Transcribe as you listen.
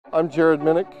I'm Jared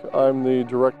Minnick. I'm the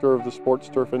director of the Sports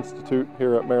Turf Institute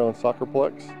here at Maryland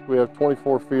SoccerPlex. We have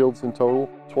 24 fields in total,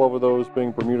 12 of those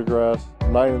being Bermuda grass,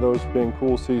 9 of those being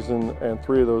cool season, and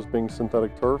 3 of those being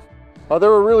synthetic turf. There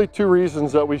were really 2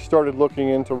 reasons that we started looking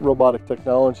into robotic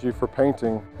technology for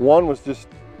painting. One was just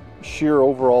sheer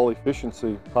overall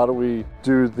efficiency. How do we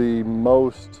do the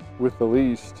most with the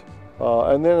least?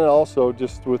 And then also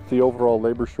just with the overall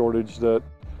labor shortage that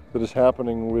is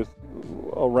happening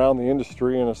around the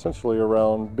industry and essentially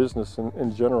around business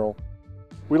in general.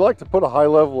 We like to put a high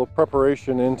level of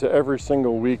preparation into every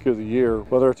single week of the year,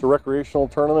 whether it's a recreational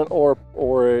tournament or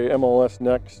a MLS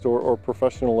NEXT or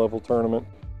professional level tournament.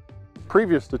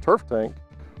 Previous to Turf Tank,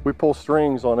 we pull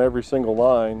strings on every single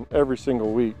line every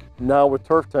single week. Now with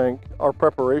Turf Tank, our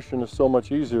preparation is so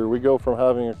much easier. We go from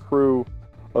having a crew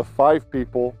of 5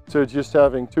 people to just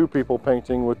having 2 people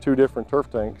painting with 2 different turf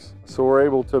tanks. So we're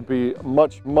able to be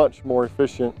much more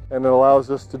efficient, and it allows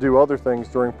us to do other things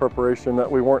during preparation that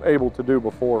we weren't able to do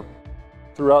before.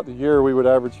 Throughout the year, we would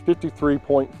average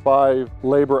 53.5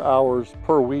 labor hours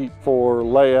per week for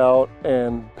layout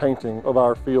and painting of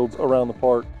our fields around the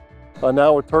park.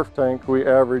 Now with Turf Tank, we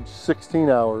average 16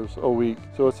 hours a week,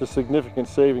 so it's a significant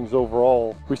savings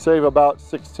overall. We save about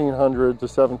 1,600 to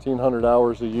 1,700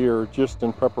 hours a year just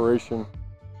in preparation.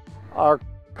 Our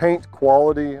paint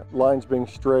quality, lines being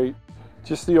straight,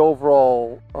 just the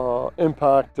overall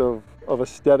impact of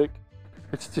aesthetic,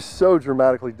 it's just so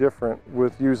dramatically different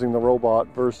with using the robot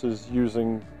versus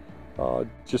using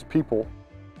just people.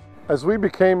 As we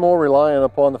became more reliant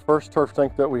upon the first turf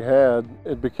tank that we had,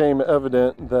 it became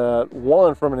evident that,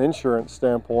 one, from an insurance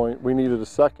standpoint, we needed a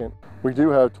second. We do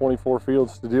have 24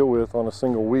 fields to deal with on a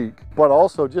single week, but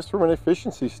also just from an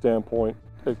efficiency standpoint,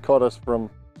 it cut us from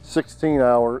 16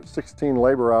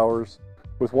 labor hours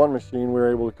with 1 machine. We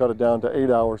were able to cut it down to 8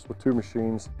 hours with 2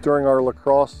 machines. During our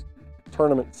lacrosse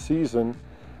tournament season,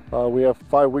 we have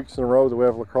 5 weeks in a row that we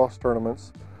have lacrosse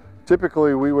tournaments.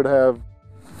 Typically, we would have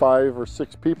 5 or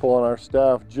 6 people on our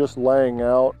staff just laying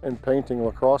out and painting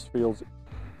lacrosse fields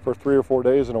for 3 or 4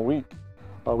 days in a week.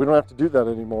 We don't have to do that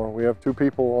anymore. We have 2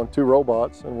 people on 2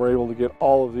 robots, and we're able to get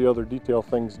all of the other detail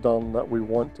things done that we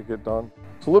want to get done.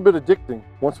 It's a little bit addicting.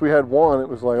 Once we had 1, it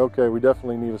was like, okay, we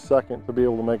definitely need a second to be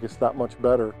able to make us that much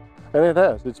better. And it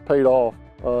has. It's paid off.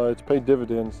 It's paid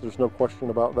dividends. There's no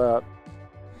question about that.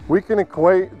 We can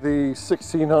equate the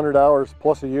 1,600 hours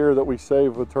plus a year that we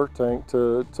save with Turf Tank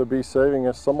to be saving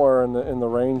us somewhere in the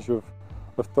range of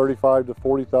 $35,000 to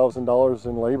 $40,000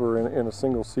 in labor in a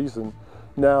single season.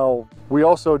 Now, we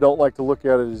also don't like to look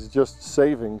at it as just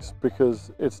savings,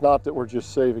 because it's not that we're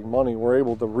just saving money. We're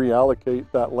able to reallocate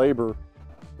that labor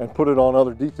and put it on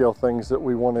other detail things that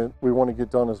we want to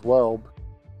get done as well.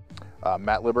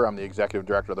 Matt Libber, I'm the executive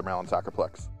director of the Maryland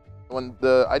SoccerPlex. When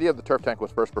the idea of the turf tank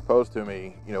was first proposed to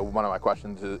me, one of my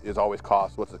questions is always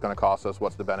cost. What's it going to cost us?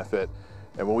 What's the benefit?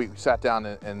 And when we sat down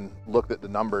and looked at the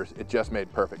numbers, it just made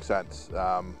perfect sense.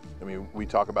 We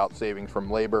talk about savings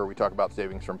from labor, we talk about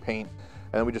savings from paint,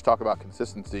 and then we just talk about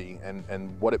consistency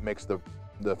and what it makes the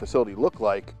facility look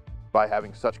like by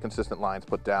having such consistent lines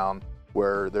put down,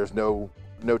 where there's no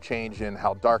change in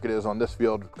how dark it is on this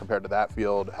field compared to that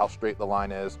field, how straight the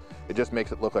line is. It just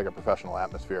makes it look like a professional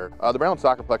atmosphere. The Maryland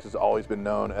SoccerPlex has always been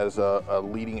known as a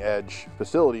leading edge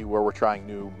facility where we're trying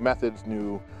new methods,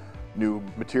 new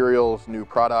materials, new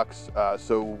products.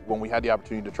 So when we had the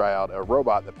opportunity to try out a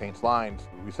robot that paints lines,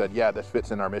 we said, yeah, this fits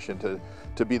in our mission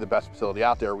to be the best facility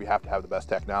out there. We have to have the best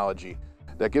technology.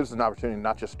 That gives us an opportunity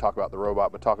not just to talk about the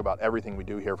robot, but talk about everything we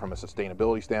do here from a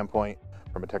sustainability standpoint,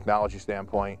 from a technology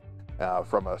standpoint,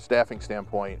 from a staffing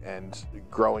standpoint, and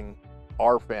growing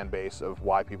our fan base of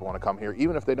why people want to come here,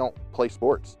 even if they don't play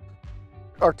sports.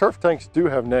 Our turf tanks do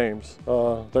have names.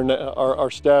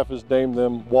 Our staff has named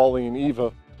them Wally and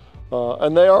Eva,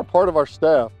 and they are part of our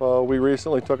staff. We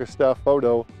recently took a staff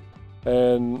photo,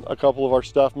 and a couple of our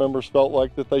staff members felt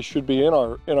like that they should be in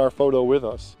our photo with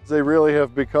us. They really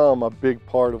have become a big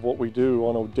part of what we do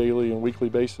on a daily and weekly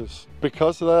basis.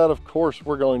 Because of that, of course,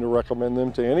 we're going to recommend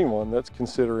them to anyone that's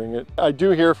considering it. I do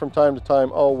hear from time to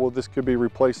time, oh, well, this could be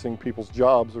replacing people's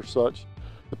jobs or such.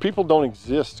 The people don't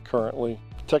exist currently.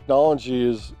 Technology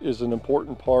is an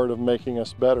important part of making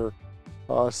us better.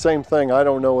 Same thing, I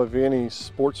don't know of any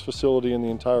sports facility in the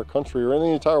entire country, or in the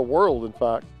entire world, in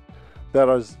fact,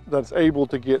 that's able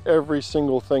to get every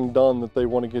single thing done that they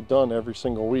want to get done every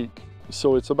single week.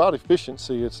 So it's about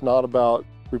efficiency, it's not about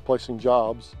replacing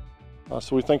jobs.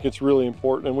 So we think it's really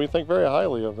important, and we think very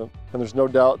highly of them. And there's no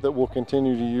doubt that we'll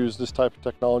continue to use this type of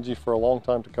technology for a long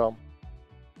time to come.